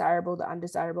 the desirable, the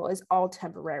undesirable is all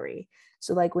temporary.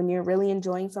 So like when you're really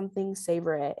enjoying something,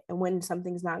 savor it. And when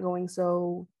something's not going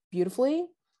so beautifully,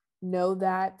 know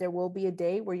that there will be a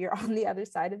day where you're on the other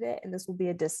side of it and this will be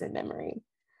a distant memory.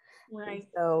 Right. And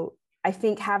so I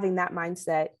think having that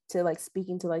mindset to like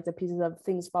speaking to like the pieces of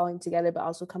things falling together but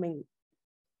also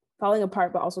falling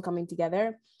apart but also coming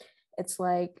together, it's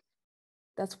like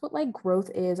that's what like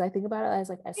growth is. I think about it as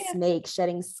like a snake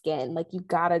shedding skin. Like you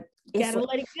gotta like,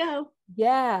 let it go.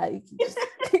 Yeah.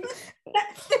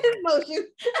 Emotion.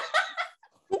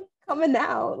 Coming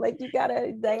out. Like you got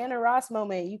a Diana Ross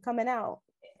moment. You coming out.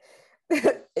 I'm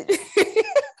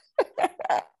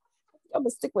gonna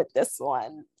stick with this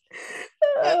one.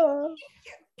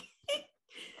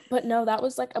 But no, that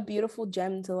was like a beautiful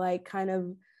gem to like kind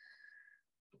of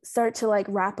start to like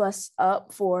wrap us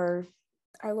up for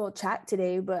our little chat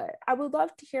today. But I would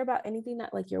love to hear about anything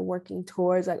that like you're working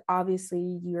towards. Like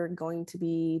obviously you're going to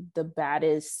be the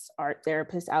baddest art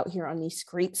therapist out here on these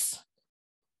streets.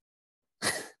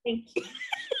 Thank you.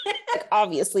 Like,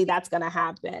 obviously that's gonna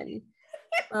happen.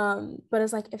 But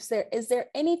it's like, is there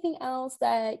anything else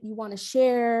that you want to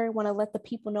share, want to let the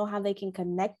people know how they can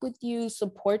connect with you,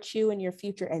 support you in your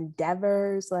future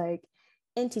endeavors, like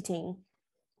anything?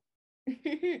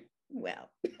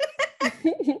 Well,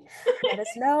 let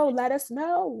us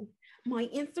know. My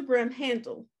Instagram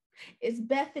handle is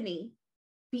Bethany,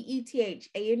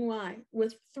 Bethany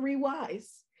with 3 Y's,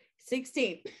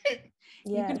 16. Yes.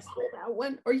 You can follow that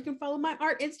one, or you can follow my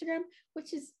art Instagram,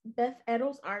 which is Beth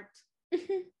Eddles Art.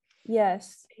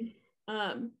 Yes.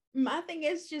 My thing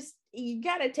is just, you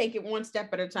gotta take it one step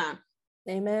at a time.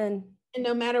 Amen. And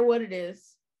no matter what it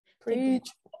is, preach.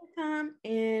 Take it time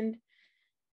and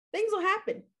things will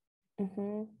happen.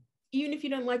 Mm-hmm. Even if you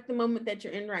don't like the moment that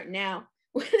you're in right now.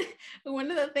 One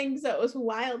of the things that was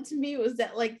wild to me was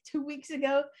that like 2 weeks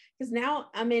ago, because now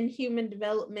I'm in human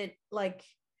development, like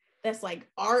that's like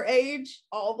our age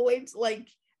all the way to like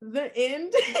the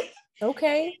end.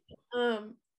 Okay.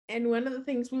 And one of the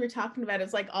things we were talking about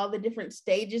is like all the different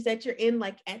stages that you're in,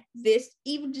 like at this,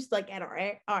 even just like at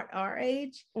our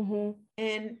age. Mm-hmm.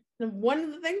 And one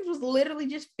of the things was literally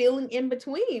just feeling in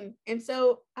between. And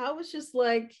so I was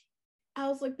like,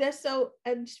 I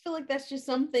just feel like that's just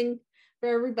something for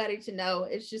everybody to know.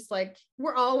 It's just like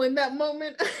we're all in that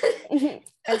moment.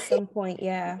 At some point,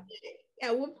 yeah.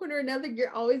 At one point or another,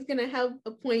 you're always gonna have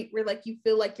a point where like you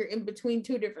feel like you're in between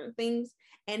two different things,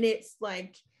 and it's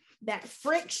like that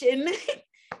friction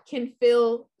can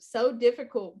feel so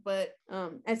difficult. But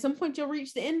at some point, you'll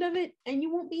reach the end of it, and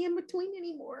you won't be in between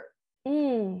anymore.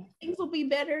 Things will be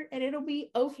better, and it'll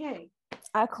be okay.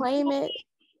 I claim it.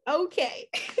 Okay.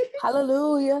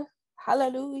 Hallelujah.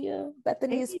 Hallelujah.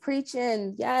 Bethany is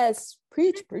preaching. Yes.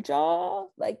 Preach, preacher.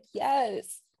 Like,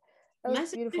 yes. That My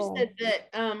was sister beautiful. said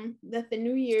that the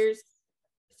New Year's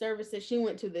service that she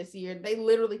went to this year, they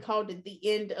literally called it the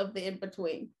end of the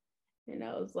in-between. And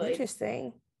I was like,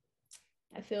 interesting.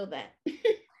 I feel that.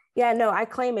 Yeah, no, I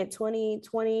claim it.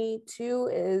 2022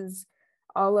 is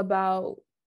all about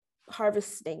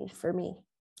harvesting for me.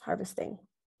 Harvesting.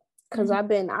 Because I've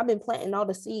been planting all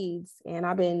the seeds, and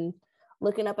I've been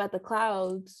looking up at the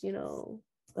clouds, you know,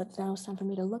 but now it's time for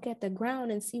me to look at the ground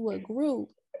and see what grew,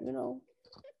 you know.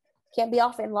 Can't be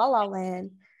off in La La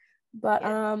Land. But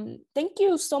thank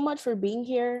you so much for being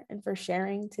here and for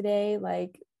sharing today.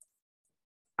 Like,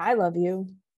 I love you.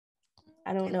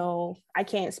 I don't know, I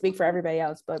can't speak for everybody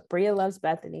else, but Bria loves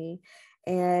Bethany,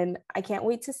 and I can't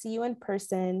wait to see you in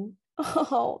person.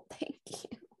 Oh, thank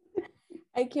you.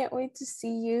 I can't wait to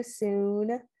see you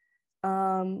soon,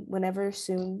 whenever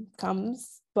soon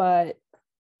comes. But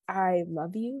I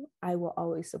love you. I will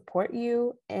always support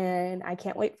you, and I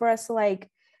can't wait for us to like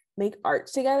make art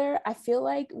together. I feel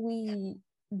like we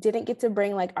didn't get to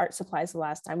bring like art supplies the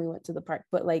last time we went to the park,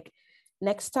 but like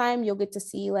next time you'll get to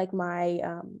see like my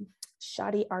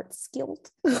shoddy art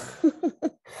skills.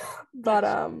 But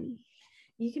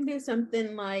you can do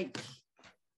something like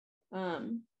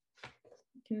you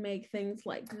can make things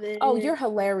like this. Oh, you're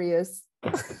hilarious.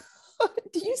 Do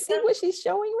you see what she's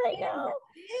showing right now?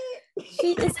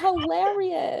 She is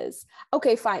hilarious.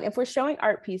 Okay, fine. If we're showing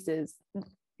art pieces,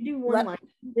 do one like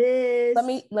this.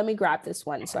 Let me grab this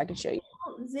one so I can show you.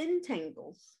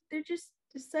 Zentangles. They're just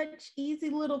such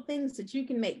easy little things that you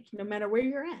can make no matter where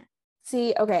you're at.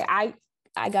 See, okay,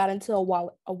 I got into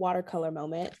a watercolor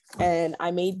moment, and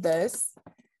I made this.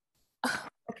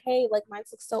 Okay, like mine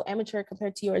looks so amateur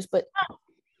compared to yours, but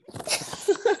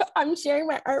I'm sharing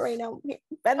my art right now,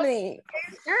 Bethany.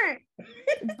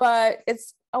 But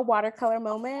it's a watercolor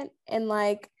moment, and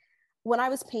like when I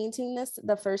was painting this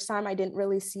the first time, I didn't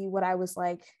really see what I was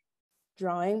like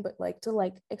drawing, but like to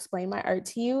like explain my art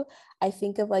to you, I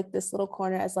think of like this little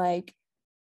corner as like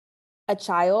a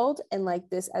child, and like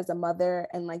this as a mother,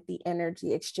 and like the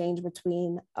energy exchange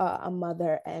between a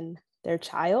mother and their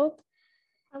child.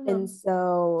 And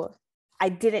so I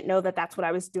didn't know that that's what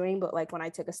I was doing, but like when I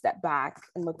took a step back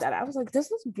and looked at it, I was like, this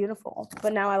is beautiful.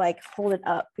 But now I like hold it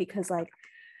up because like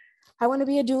I want to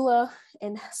be a doula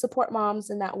and support moms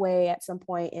in that way at some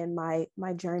point in my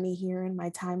journey here and my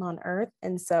time on earth.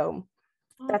 And so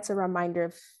that's a reminder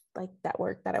of like that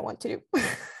work that I want to do.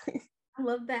 I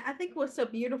love that. I think what's so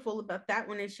beautiful about that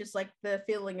one is just like the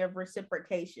feeling of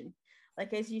reciprocation.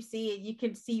 Like as you see it, you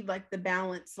can see like the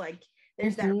balance. Like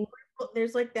there's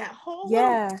there's like that whole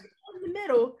in the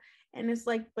middle, and it's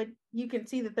like, but you can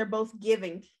see that they're both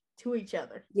giving to each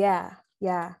other. Yeah.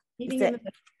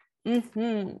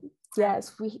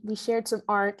 Yes, we shared some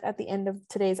art at the end of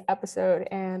today's episode,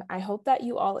 and I hope that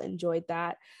you all enjoyed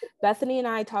that. Bethany and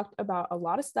I talked about a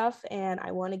lot of stuff, and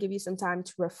I want to give you some time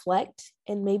to reflect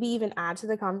and maybe even add to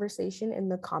the conversation in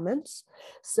the comments.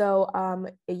 So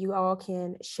you all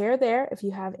can share there if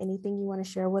you have anything you want to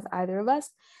share with either of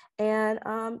us, and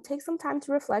take some time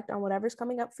to reflect on whatever's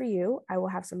coming up for you. I will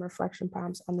have some reflection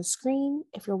prompts on the screen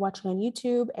if you're watching on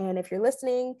YouTube, and if you're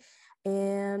listening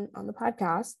and on the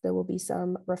podcast, there will be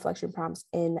some reflection prompts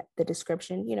in the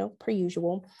description, you know, per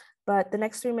usual. But the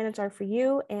next 3 minutes are for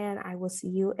you, and I will see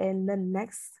you in the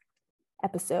next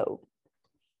episode.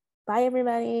 Bye,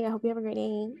 everybody. I hope you have a great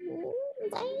day.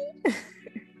 Bye.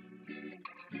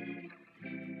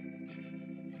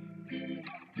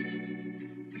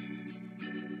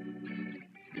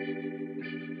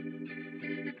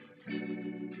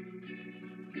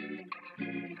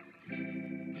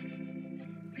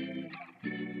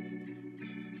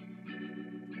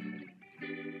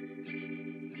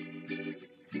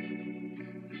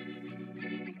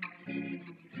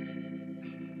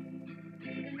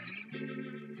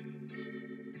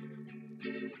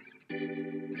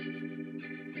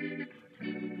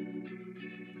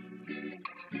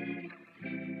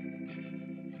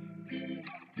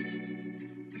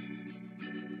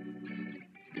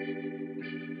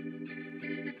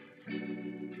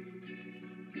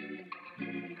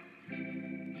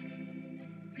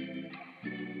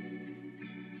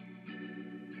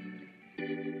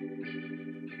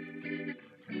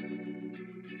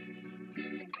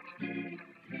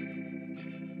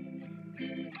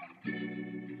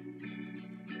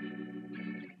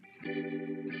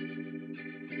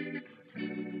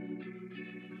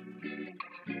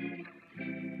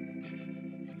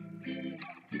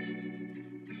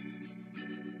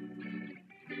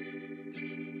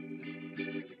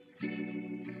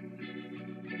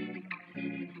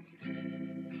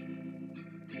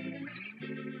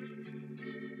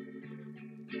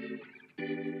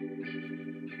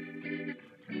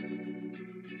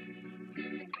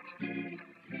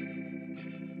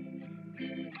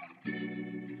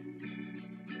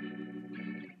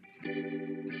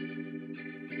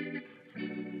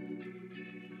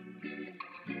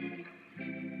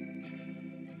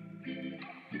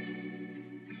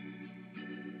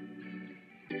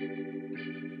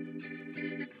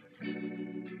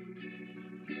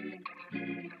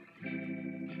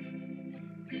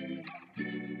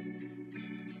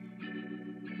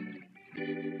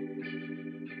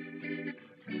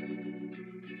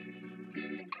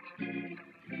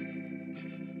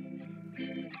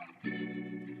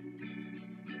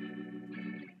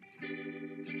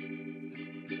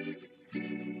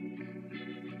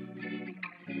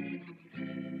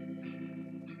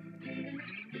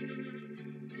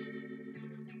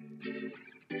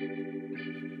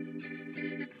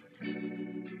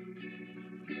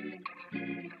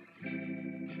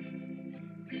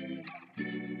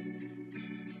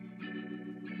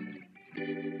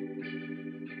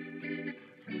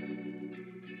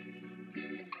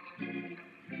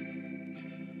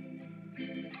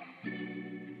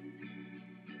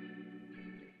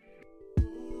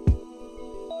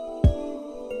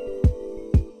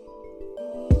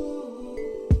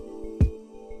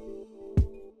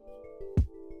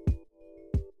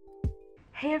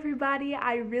 Hey everybody,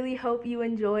 I really hope you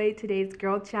enjoyed today's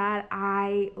girl chat.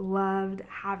 I loved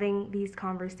having these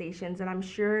conversations, and I'm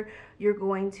sure you're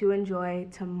going to enjoy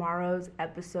tomorrow's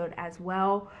episode as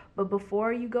well. But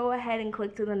before you go ahead and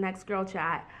click to the next girl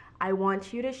chat, I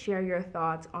want you to share your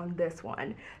thoughts on this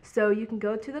one. So you can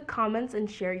go to the comments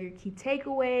and share your key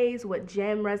takeaways, what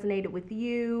gem resonated with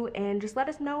you, and just let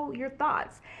us know your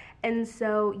thoughts. And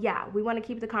so, yeah, we want to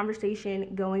keep the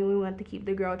conversation going. We want to keep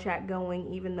the girl chat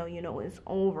going, even though it's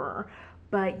over.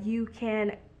 But you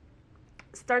can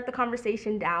start the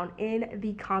conversation down in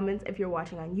the comments if you're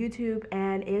watching on YouTube.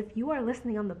 And if you are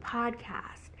listening on the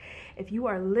podcast,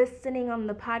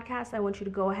 I want you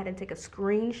to go ahead and take a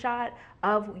screenshot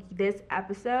of this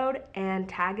episode and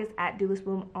tag us at Doulas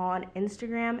Bloom on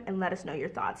Instagram and let us know your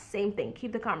thoughts. Same thing,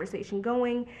 keep the conversation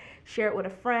going, share it with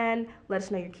a friend, let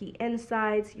us know your key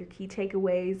insights, your key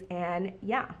takeaways, and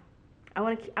yeah, I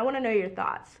want to know your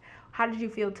thoughts. How did you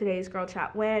feel today's girl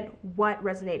chat went? What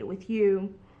resonated with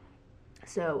you?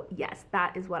 So yes,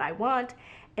 that is what I want.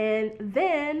 And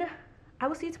then I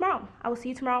will see you tomorrow. I will see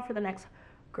you tomorrow for the next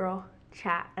girl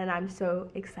chat, and I'm so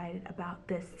excited about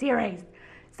this series.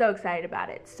 So excited about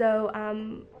it. So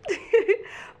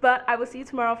but I will see you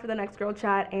tomorrow for the next girl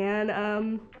chat,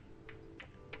 and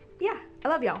yeah, I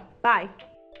love y'all. Bye.